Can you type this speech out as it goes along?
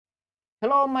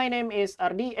Hello, my name is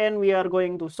Ardi and we are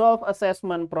going to solve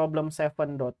assessment problem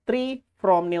 7.3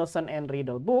 from Nilsson and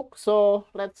Riedel book. So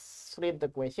let's read the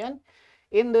question.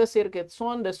 In the circuit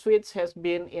shown, the switch has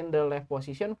been in the left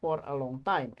position for a long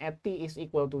time. At t is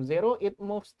equal to 0, it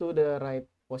moves to the right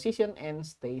position and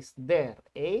stays there.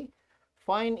 A.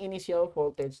 Find initial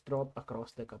voltage drop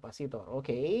across the capacitor.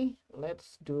 Okay,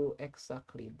 let's do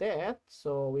exactly that.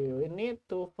 So we will need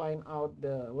to find out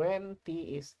the when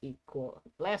t is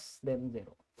less than 0.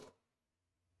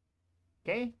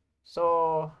 Okay,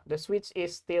 so the switch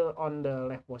is still on the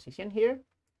left position here.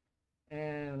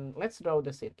 And let's draw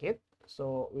the circuit.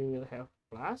 So we will have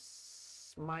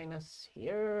plus, minus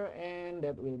here, and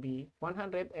that will be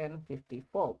 150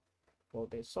 volt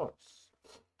voltage source.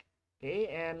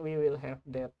 Okay, and we will have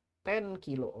that 10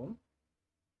 kilo ohm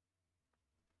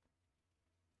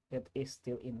that is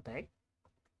still intact.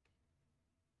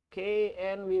 Okay,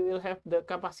 and we will have the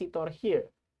capacitor here.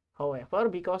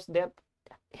 However, because that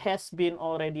has been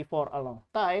already for a long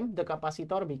time, the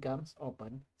capacitor becomes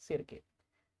open circuit.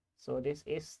 So this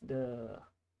is the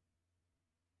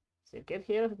circuit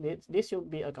here. This should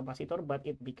be a capacitor, but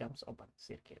it becomes open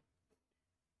circuit.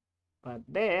 But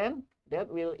then that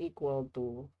will equal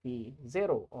to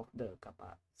V0 of the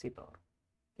capacitor.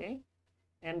 Okay,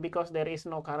 and because there is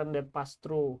no current that pass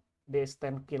through this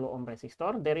 10 kilo ohm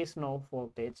resistor, there is no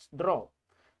voltage drop.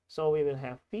 So we will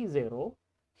have V0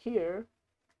 here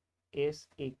is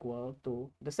equal to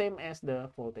the same as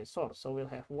the voltage source. So we'll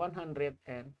have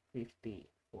 150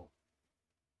 volt.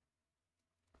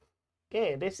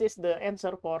 Okay, this is the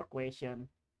answer for question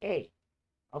A.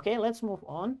 Okay, let's move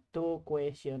on to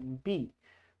question B.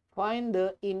 Find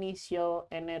the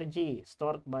initial energy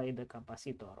stored by the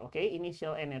capacitor. Okay,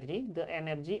 initial energy. The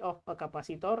energy of a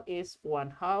capacitor is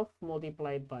 1/2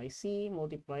 multiplied by C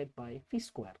multiplied by V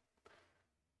squared.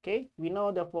 Okay, we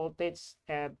know the voltage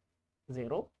at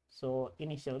 0. So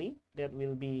initially that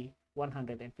will be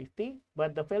 150.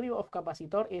 But the value of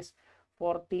capacitor is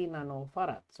 40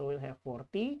 nanofarad. So we'll have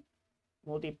 40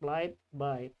 multiplied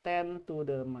by 10 to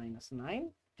the minus 9.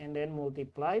 And then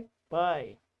multiplied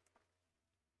by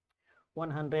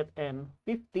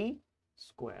 150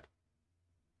 squared.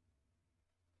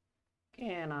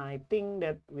 Okay, and I think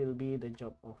that will be the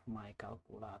job of my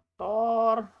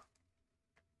calculator.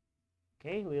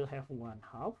 Okay, we'll have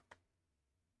 1/2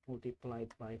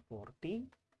 multiplied by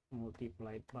 40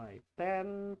 multiplied by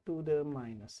 10 to the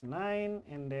minus 9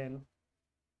 and then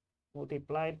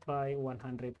multiplied by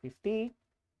 150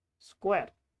 squared.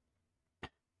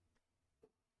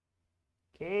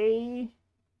 Okay,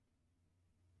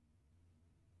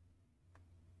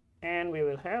 and we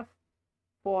will have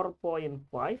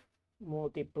 4.5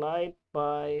 multiplied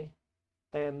by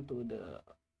 10 to the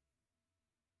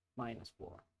minus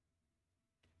 4.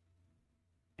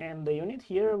 And the unit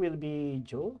here will be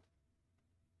joule.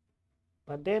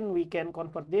 But then we can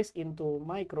convert this into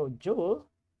microjoule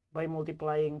by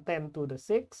multiplying 10 to the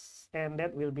 6. And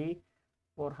that will be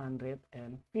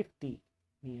 450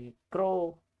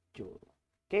 microjoule.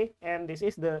 Okay, and this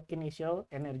is the initial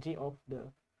energy of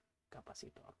the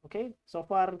capacitor. Okay, so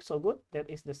far so good. That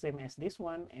is the same as this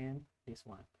one and this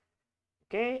one.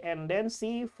 Okay, and then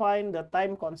C, find the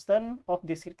time constant of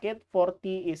the circuit for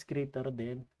t is greater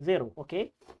than 0.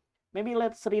 Okay, maybe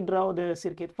let's redraw the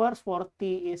circuit first for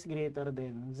t is greater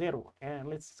than 0. And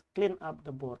let's clean up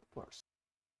the board first.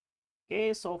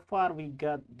 Okay, so far we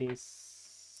got this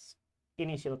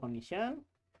initial condition.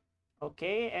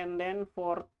 Okay, and then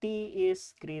for t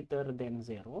is greater than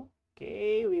 0,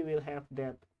 okay, we will have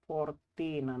that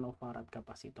 40 nanofarad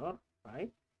capacitor,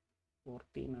 right?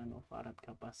 40 nanofarad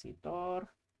capacitor.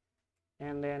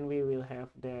 And then we will have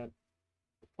that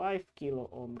 5 kilo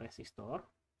ohm resistor.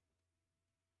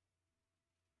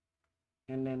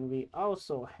 And then we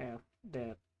also have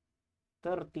that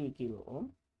 30 kilo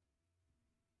ohm.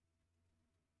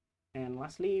 And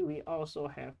lastly, we also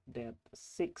have that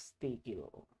 60 kilo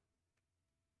ohm.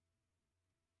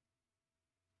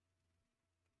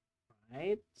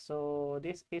 Right, so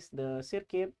this is the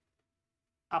circuit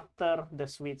after the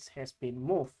switch has been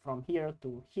moved from here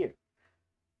to here.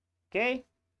 Okay,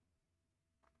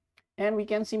 and we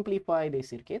can simplify the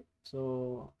circuit.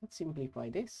 So let's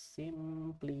simplify this.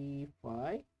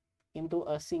 Simplify into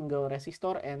a single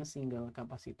resistor and single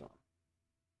capacitor.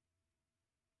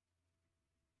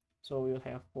 So we'll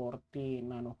have 40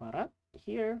 nanofarad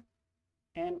here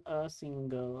and a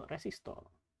single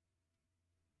resistor.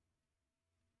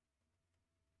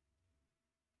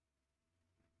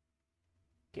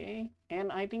 Okay,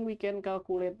 and I think we can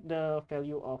calculate the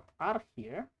value of R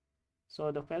here.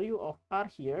 So the value of R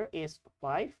here is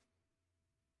 5.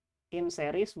 in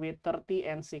series with 30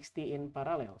 and 60 in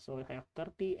parallel. So we have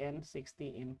 30 and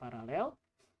 60 in parallel.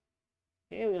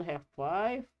 Okay, we'll have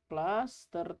 5 plus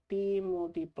 30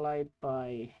 multiplied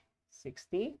by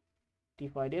 60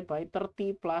 divided by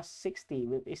 30 plus 60,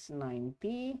 which is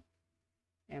 90.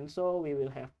 And so we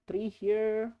will have 3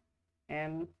 here.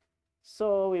 And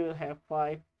so we will have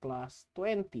 5 plus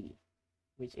 20,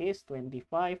 which is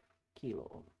 25 kilo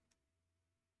ohm.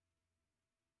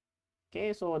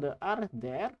 Okay, so the R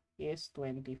there is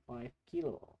 25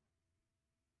 kilo ohm.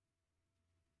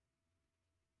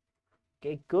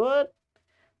 Okay, good.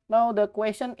 Now the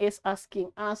question is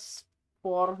asking us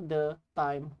for the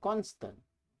time constant.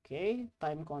 Okay,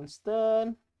 time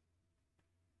constant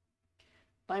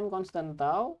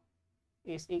tau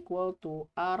is equal to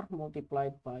R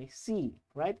multiplied by C,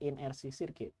 right, in RC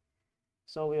circuit.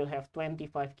 So we'll have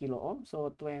 25 kilo ohm.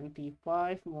 So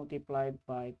 25 multiplied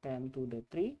by 10 to the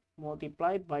 3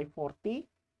 multiplied by 40,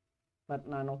 but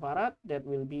nanofarad, that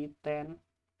will be 10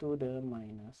 to the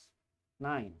minus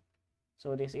 9.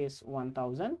 So this is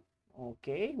 1000.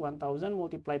 Okay, 1000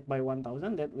 multiplied by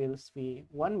 1000, that will be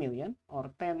 1 million,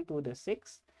 or 10 to the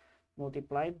 6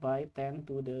 multiplied by 10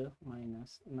 to the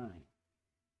minus 9.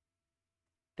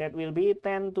 That will be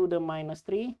 10 to the minus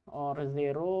 3, or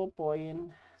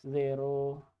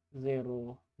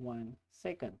 0.001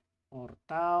 second, or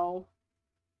tau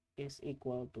is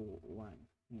equal to 1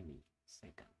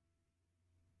 millisecond.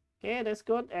 Okay, that's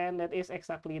good, and that is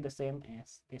exactly the same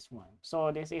as this one.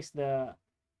 So this is the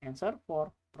answer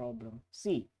for problem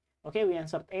C. Okay, we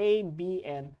answered A, B,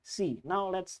 and C. Now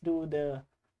let's do the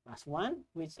last one,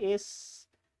 which is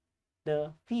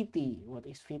the VT. What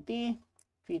is VT?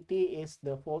 VT is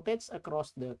the voltage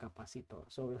across the capacitor.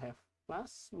 So we'll have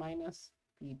plus minus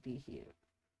VT here.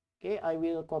 Okay, I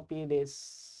will copy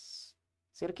this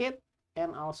circuit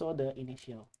and also the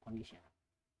initial condition.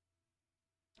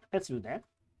 Let's do that.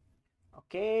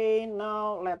 Okay,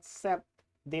 now let's set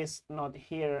this node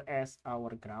here as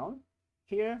our ground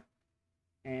here.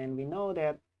 And we know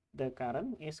that the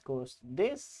current is goes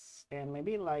this and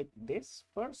maybe like this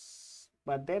first,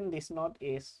 but then this node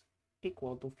is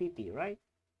equal to VT, right?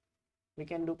 We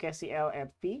can do KCL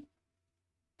at V.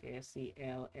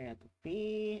 KCL at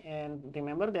V, and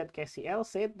remember that KCL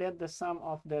said that the sum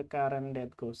of the current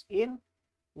that goes in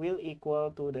will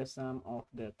equal to the sum of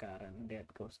the current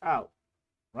that goes out,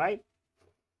 right?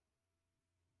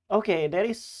 Okay, there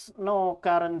is no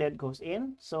current that goes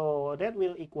in, so that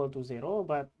will equal to 0,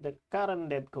 but the current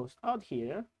that goes out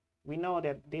here, we know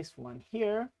that this one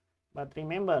here, but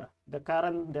remember, the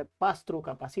current that pass through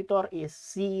capacitor is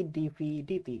C dV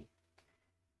dt.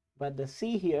 But the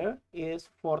C here is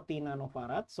 40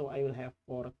 nanofarad, so I will have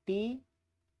 40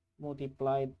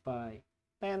 multiplied by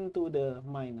 10 to the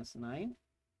minus 9,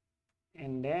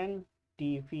 and then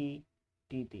dV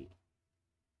dt.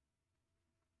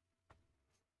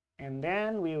 And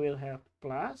then we will have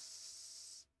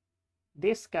plus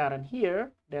this current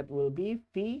here, that will be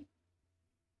V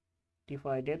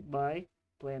divided by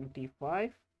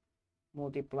 25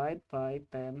 multiplied by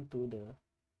 10 to the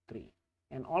 3.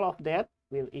 And all of that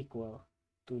will equal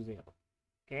to 0.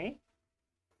 Okay.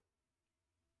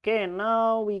 Okay,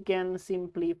 now we can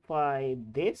simplify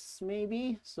this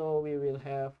maybe. So we will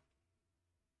have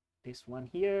this one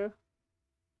here.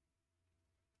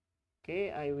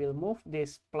 Okay, I will move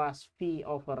this plus V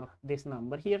over this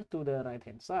number here to the right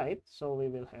hand side. So we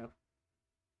will have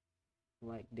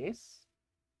like this,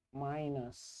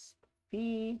 minus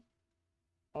V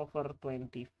over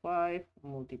 25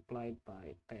 multiplied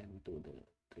by 10 to the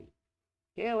 3.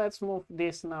 Okay, let's move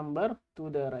this number to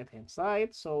the right hand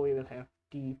side. So we will have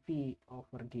dV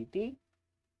over dt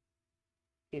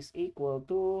is equal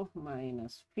to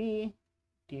minus V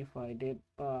divided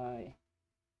by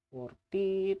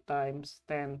 40 times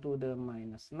 10 to the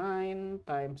minus 9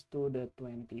 times to the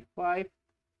 25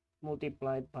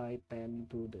 multiplied by 10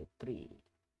 to the 3.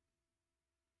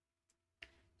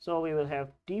 So we will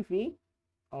have dV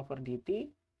over dt,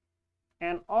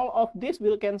 and all of this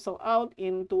will cancel out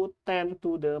into 10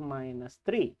 to the minus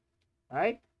 3,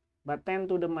 right? But 10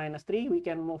 to the minus 3 we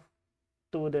can move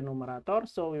to the numerator,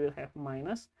 so we will have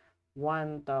minus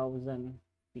 1000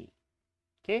 V.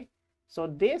 Okay, so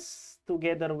this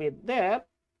together with that,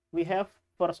 we have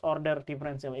first order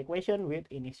differential equation with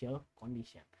initial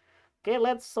condition. Okay,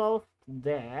 let's solve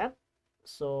that.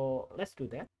 So let's do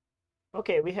that.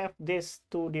 Okay, we have this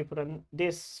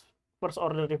first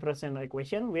order differential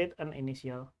equation with an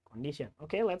initial condition.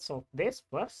 Okay, let's solve this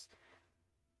first.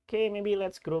 Okay, maybe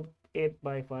let's group it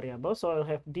by variable. So I'll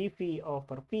have dV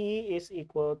over V is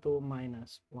equal to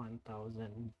minus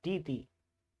 1000 dt.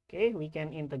 Okay, we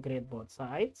can integrate both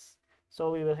sides.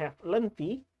 So we will have ln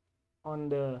V on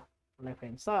the left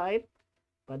hand side,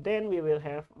 but then we will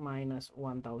have minus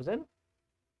 1000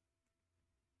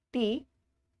 T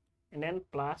and then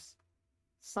plus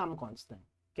some constant.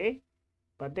 Okay,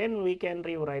 but then we can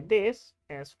rewrite this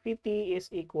as Vt is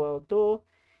equal to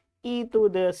e to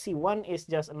the C1 is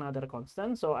just another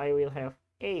constant, so I will have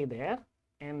a there,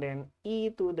 and then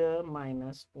e to the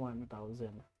minus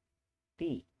 1000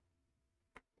 T,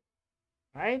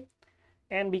 right?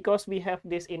 And because we have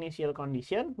this initial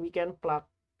condition, we can plug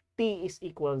T is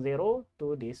equal 0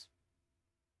 to this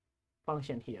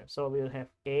function here. So we'll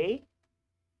have a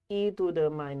e to the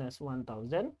minus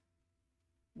 1000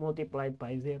 multiplied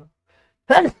by 0.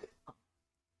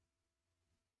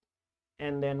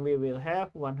 And then we will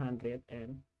have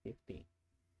 150.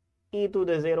 E to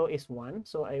the 0 is 1,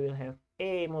 so I will have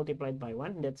a multiplied by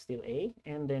 1, that's still a.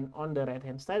 And then on the right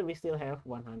hand side, we still have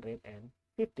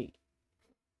 150.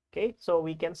 Okay, so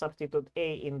we can substitute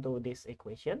a into this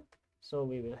equation. So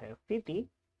we will have Vt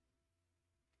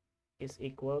is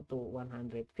equal to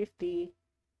 150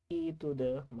 e to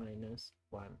the minus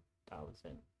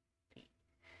 1000 t.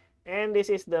 And this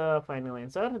is the final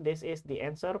answer. This is the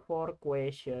answer for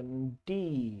question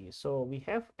D. So we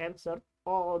have answered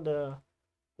all the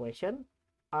question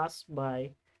asked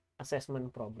by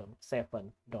assessment problem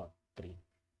 7.3.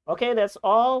 Okay, that's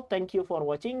all. Thank you for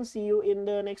watching. See you in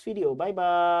the next video. Bye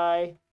bye.